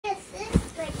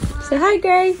Say hi,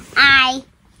 Gray. Hi.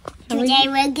 Today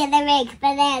we're gonna make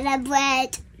banana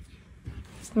bread.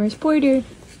 Where's Porter?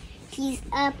 He's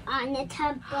up on the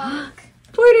tub.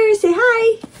 Porter, say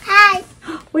hi. Hi.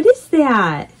 What is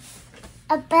that?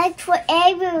 A book for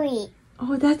Avery.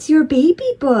 Oh, that's your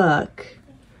baby book.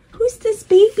 Who's this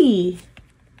baby?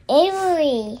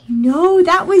 Avery. No,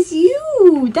 that was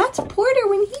you. That's Porter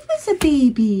when he was a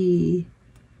baby.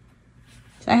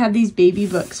 So I have these baby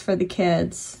books for the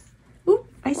kids. Oop,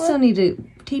 I still need to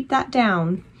tape that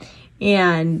down.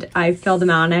 And I filled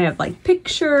them out and I have like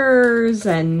pictures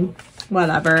and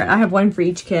whatever. I have one for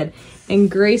each kid. And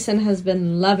Grayson has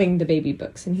been loving the baby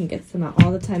books and he gets them out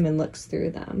all the time and looks through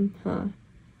them, huh?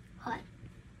 What?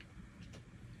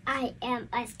 I am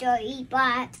a story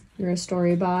bot. You're a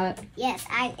story bot? Yes,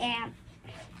 I am.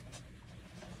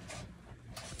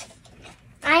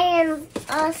 I am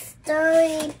a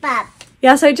story bot.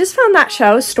 Yeah, so I just found that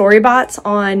show, Storybots,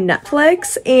 on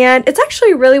Netflix, and it's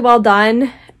actually really well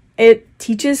done. It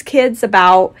teaches kids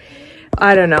about,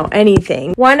 I don't know,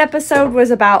 anything. One episode was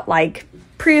about like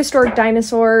prehistoric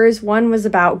dinosaurs. One was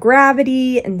about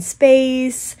gravity and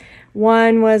space.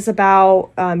 One was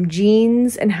about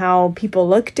genes and how people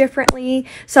look differently.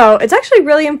 So it's actually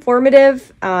really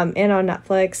informative and on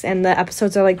Netflix, and the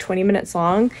episodes are like 20 minutes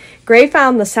long. Gray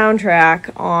found the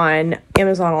soundtrack on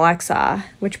Amazon Alexa,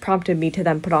 which prompted me to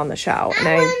then put on the show. And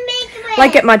I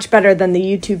like it much better than the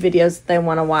YouTube videos that they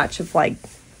want to watch of like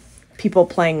people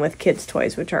playing with kids'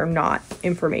 toys, which are not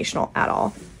informational at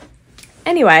all.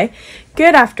 Anyway,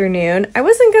 good afternoon. I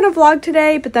wasn't going to vlog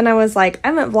today, but then I was like, I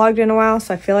haven't vlogged in a while,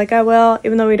 so I feel like I will,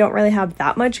 even though we don't really have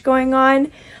that much going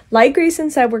on. Like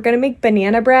Grayson said, we're going to make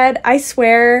banana bread. I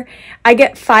swear, I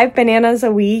get 5 bananas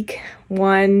a week,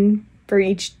 1 for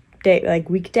each day, like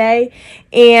weekday.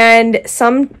 And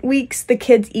some weeks the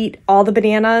kids eat all the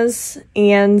bananas,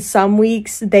 and some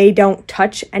weeks they don't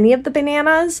touch any of the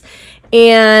bananas.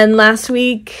 And last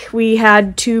week we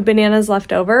had 2 bananas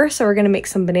left over, so we're going to make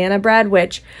some banana bread,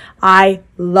 which I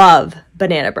love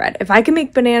banana bread. If I can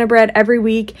make banana bread every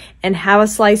week and have a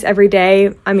slice every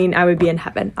day, I mean, I would be in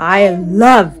heaven. I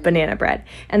love banana bread.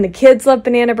 And the kids love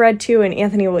banana bread too, and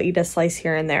Anthony will eat a slice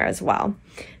here and there as well.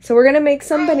 So we're going to make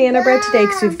some banana bread today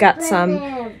because we've got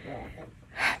some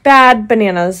bad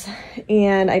bananas,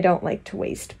 and I don't like to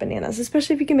waste bananas,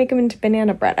 especially if you can make them into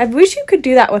banana bread. I wish you could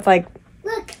do that with like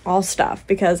all stuff,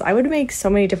 because I would make so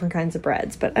many different kinds of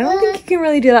breads, but I don't think you can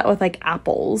really do that with like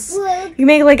apples. You can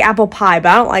make like apple pie, but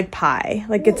I don't like pie.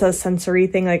 Like it's a sensory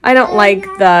thing. Like I don't like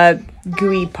the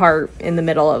gooey part in the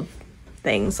middle of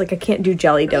things. Like I can't do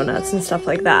jelly donuts and stuff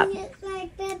like that.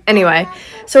 Anyway,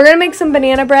 so we're gonna make some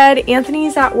banana bread.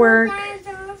 Anthony's at work.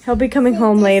 He'll be coming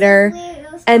home later.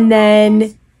 And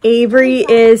then Avery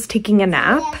is taking a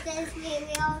nap.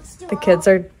 The kids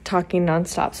are talking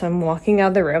nonstop, so I'm walking out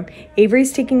of the room.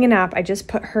 Avery's taking a nap. I just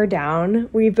put her down.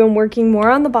 We've been working more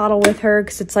on the bottle with her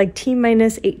because it's like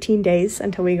T-minus 18 days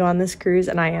until we go on this cruise,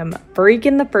 and I am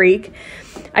freaking the freak.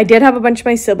 I did have a bunch of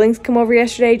my siblings come over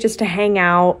yesterday just to hang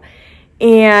out,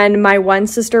 and my one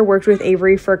sister worked with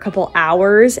Avery for a couple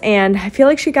hours, and I feel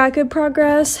like she got good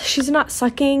progress. She's not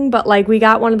sucking, but like we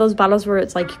got one of those bottles where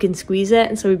it's like you can squeeze it,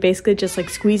 and so we basically just like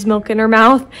squeeze milk in her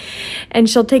mouth, and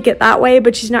she'll take it that way,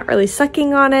 but she's not really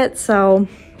sucking on it, so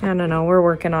I don't know, we're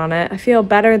working on it. I feel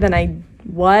better than I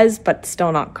was, but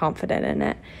still not confident in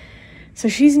it. So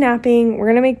she's napping. We're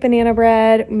gonna make banana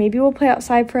bread. Maybe we'll play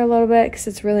outside for a little bit because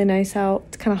it's really nice out.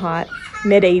 It's kind of hot,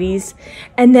 mid-80s.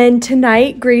 And then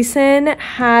tonight, Grayson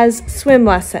has swim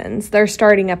lessons. They're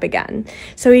starting up again.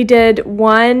 So he did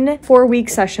one 4-week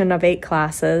session of 8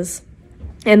 classes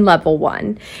in level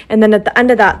 1. And then at the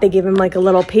end of that, they gave him like a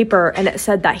little paper, and it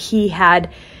said that he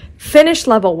had finished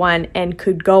level 1 and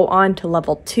could go on to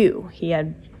level 2. He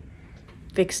had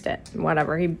fixed it,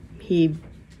 whatever. He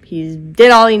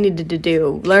did all he needed to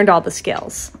do, learned all the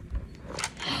skills.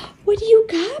 What do you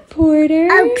got, Porter?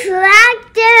 A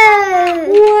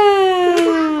tractor!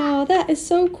 Wow, that is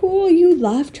so cool. You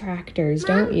love tractors,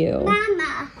 don't you?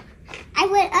 Mama, I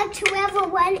went up to level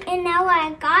 1 and now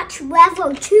I got to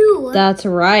level 2. That's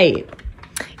right.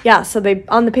 Yeah, so they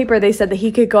on the paper they said that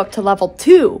he could go up to level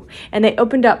 2, and they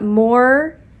opened up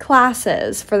more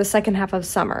classes for the second half of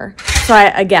summer. So I,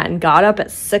 again, got up at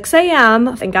 6 a.m.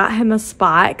 and got him a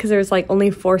spot because there's like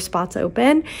only 4 spots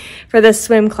open for this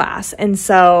swim class. And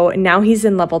so now he's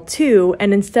in level 2,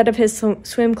 and instead of his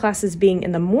swim classes being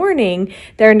in the morning,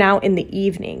 they're now in the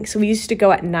evening. So we used to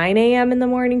go at 9 a.m. in the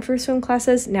morning for swim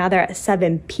classes. Now they're at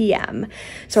 7 p.m.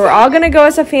 So we're all going to go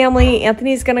as a family.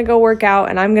 Anthony's going to go work out,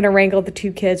 and I'm going to wrangle the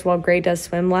 2 kids while Gray does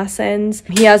swim lessons.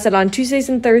 He has it on Tuesdays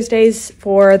and Thursdays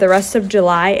for the rest of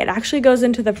July, July. It actually goes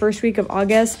into the first week of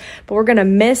August, but we're gonna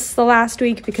miss the last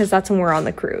week because that's when we're on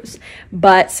the cruise.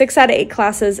 But 6 out of 8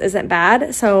 classes isn't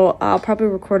bad, so I'll probably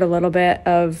record a little bit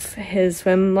of his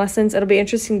swim lessons. It'll be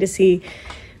interesting to see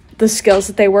the skills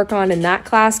that they work on in that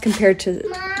class compared to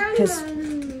his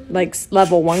like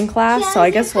level 1 class. So I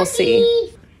guess we'll see.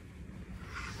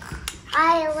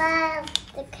 I love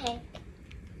the cake.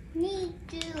 Me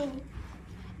too.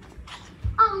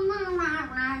 Oh, no.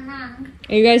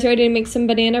 Are you guys ready to make some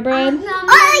banana bread?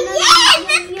 Oh,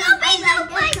 yes! Let's go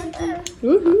make some.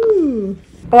 Woohoo!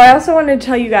 Oh, I also wanted to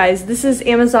tell you guys, this is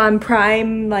Amazon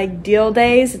Prime like deal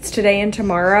days. It's today and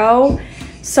tomorrow.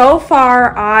 So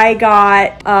far, I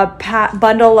got a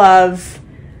bundle of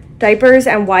diapers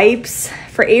and wipes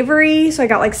for Avery. So I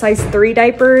got like size 3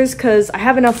 diapers because I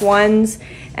have enough 1s.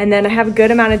 And then I have a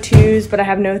good amount of 2s, but I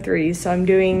have no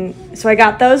 3s. So I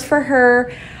got those for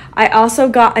her. I also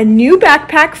got a new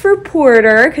backpack for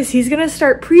Porter because he's going to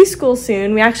start preschool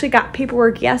soon. We actually got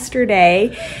paperwork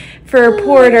yesterday for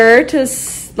Porter to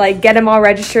like get him all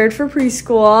registered for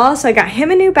preschool. So I got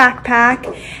him a new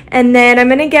backpack. And then I'm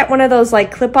going to get one of those like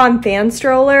clip-on fan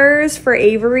strollers for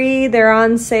Avery. They're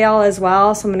on sale as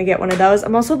well, so I'm going to get one of those.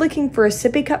 I'm also looking for a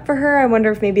sippy cup for her. I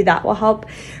wonder if maybe that will help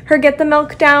her get the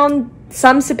milk down.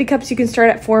 Some sippy cups you can start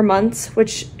at 4 months,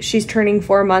 which she's turning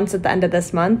 4 months at the end of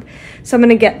this month. So I'm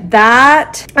gonna get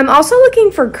that. I'm also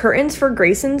looking for curtains for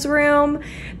Grayson's room.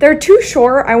 They're too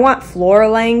short. I want floor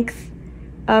length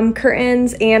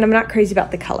curtains, and I'm not crazy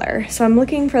about the color. So I'm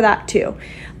looking for that too.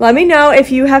 Let me know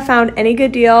if you have found any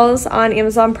good deals on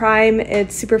Amazon Prime.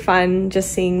 It's super fun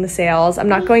just seeing the sales. I'm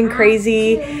not going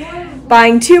crazy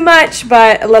buying too much,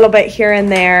 but a little bit here and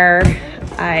there.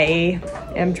 I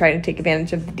am trying to take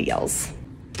advantage of the deals.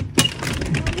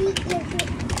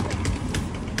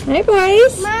 Hey,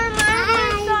 boys.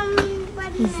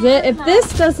 If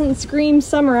this doesn't scream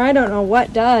summer, I don't know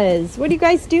what does. What are you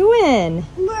guys doing?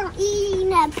 We're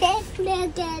eating a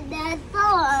picnic at the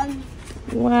farm.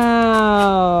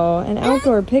 Wow, an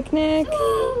outdoor picnic.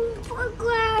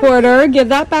 Porter, give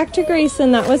that back to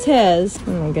Grayson. That was his.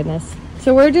 Oh my goodness.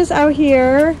 So we're just out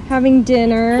here having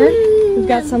dinner. We've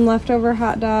got some leftover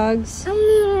hot dogs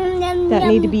that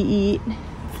need to be eaten.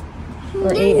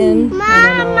 Or eaten. I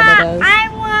don't know what it is. I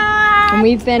want And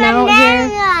we've been out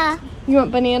here. You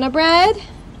want banana bread?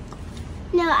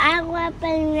 No, I want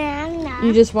banana.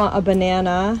 You just want a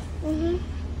banana? Mm-hmm.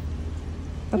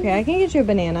 Okay, I can get you a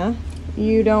banana.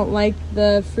 You don't like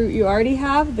the fruit you already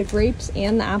have, the grapes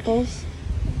and the apples?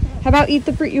 How about eat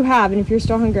the fruit you have, and if you're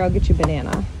still hungry, I'll get you a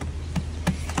banana.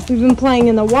 We've been playing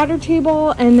in the water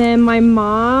table, and then my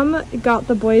mom got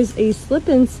the boys a slip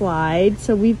and slide,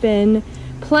 so we've been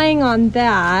playing on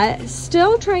that.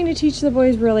 Still trying to teach the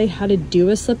boys really how to do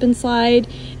a slip and slide,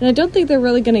 and I don't think they're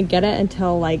really going to get it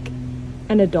until like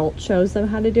an adult shows them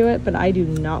how to do it, but I do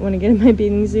not want to get in my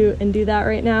bathing suit and do that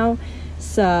right now,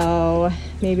 so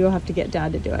maybe we'll have to get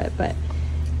Dad to do it. But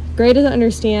Gray doesn't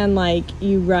understand like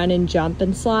you run and jump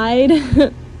and slide.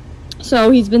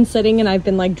 So he's been sitting and I've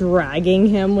been like dragging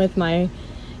him with my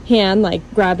hand, like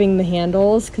grabbing the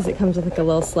handles, because it comes with like a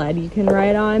little sled you can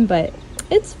ride on, but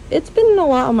it's been a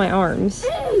lot on my arms.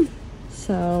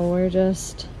 So we're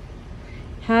just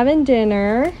having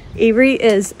dinner. Avery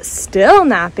is still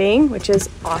napping, which is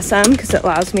awesome because it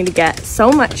allows me to get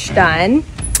so much done.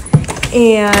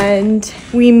 And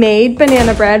we made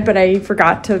banana bread, but I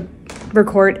forgot to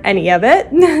record any of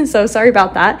it, so sorry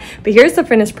about that. But here's the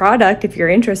finished product if you're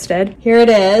interested. Here it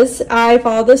is. I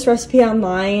followed this recipe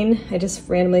online. I just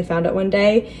randomly found it one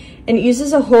day, and it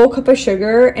uses a whole cup of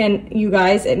sugar, and you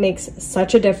guys, it makes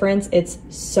such a difference. It's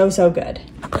so good.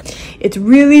 It's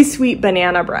really sweet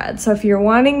banana bread, so if you're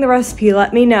wanting the recipe,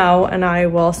 let me know and I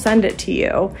will send it to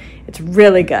you. It's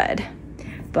really good.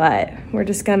 But we're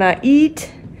just gonna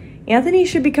eat. Anthony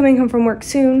should be coming home from work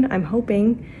soon, I'm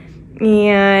hoping,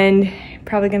 and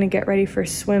probably gonna get ready for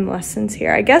swim lessons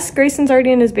here. I guess Grayson's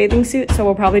already in his bathing suit, so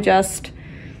we'll probably just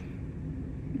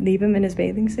leave him in his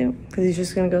bathing suit because he's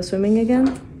just gonna go swimming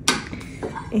again.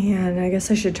 And I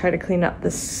guess I should try to clean up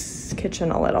this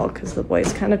kitchen a little because the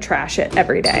boys kind of trash it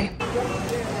every day.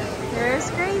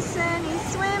 There's Grayson,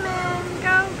 he's swimming.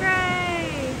 Go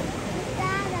Gray!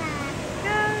 Go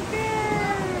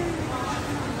Gray!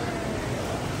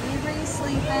 Avery's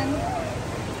sleeping.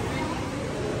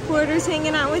 Porter's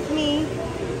hanging out with me,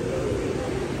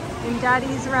 and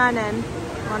Daddy's running.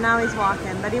 Well, now he's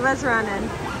walking, but he was running.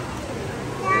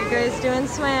 There Gray's doing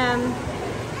swim.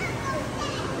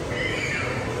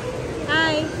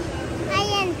 Hi. I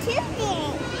am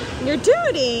tooting. You're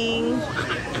tooting.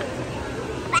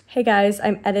 Hey guys,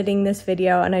 I'm editing this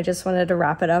video and I just wanted to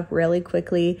wrap it up really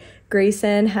quickly.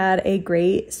 Grayson had a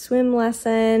great swim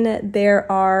lesson.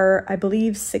 There are, I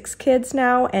believe, 6 kids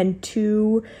now and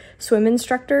 2 swim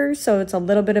instructors. So it's a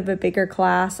little bit of a bigger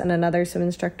class and another swim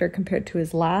instructor compared to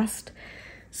his last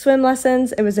swim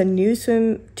lessons. It was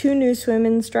two new swim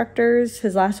instructors.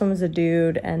 His last one was a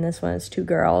dude and this one is 2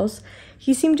 girls.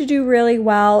 He seemed to do really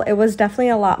well. It was definitely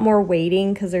a lot more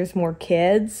waiting because there's more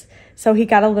kids. So he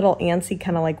got a little antsy,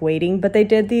 kind of like waiting, but they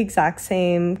did the exact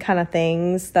same kind of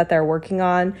things that they're working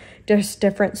on. Just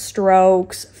different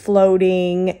strokes,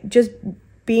 floating, just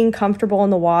being comfortable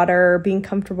in the water, being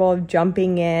comfortable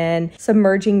jumping in,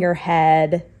 submerging your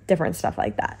head, different stuff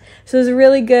like that. So it was a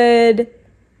really good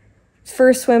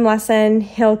first swim lesson.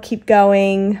 He'll keep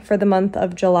going for the month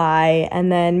of July,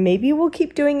 and then maybe we'll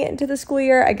keep doing it into the school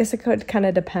year. I guess it could kind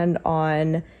of depend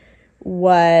on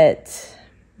what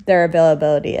their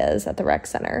availability is at the rec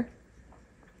center.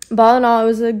 But all in all, it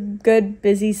was a good,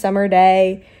 busy summer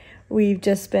day. We've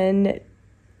just been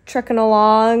trucking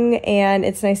along, and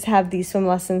it's nice to have these swim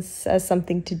lessons as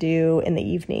something to do in the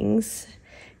evenings,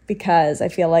 because I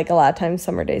feel like a lot of times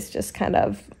summer days just kind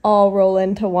of all roll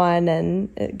into one, and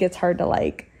it gets hard to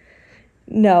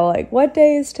know what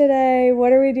day is today?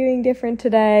 What are we doing different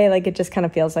today? It just kind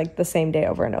of feels like the same day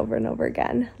over and over and over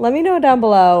again. Let me know down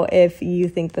below if you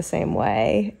think the same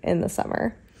way in the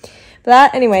summer.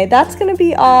 But anyway, that's going to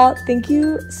be all. Thank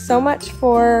you so much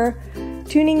for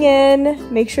tuning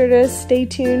in. Make sure to stay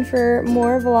tuned for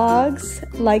more vlogs.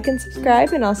 Like and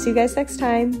subscribe, and I'll see you guys next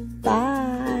time. Bye.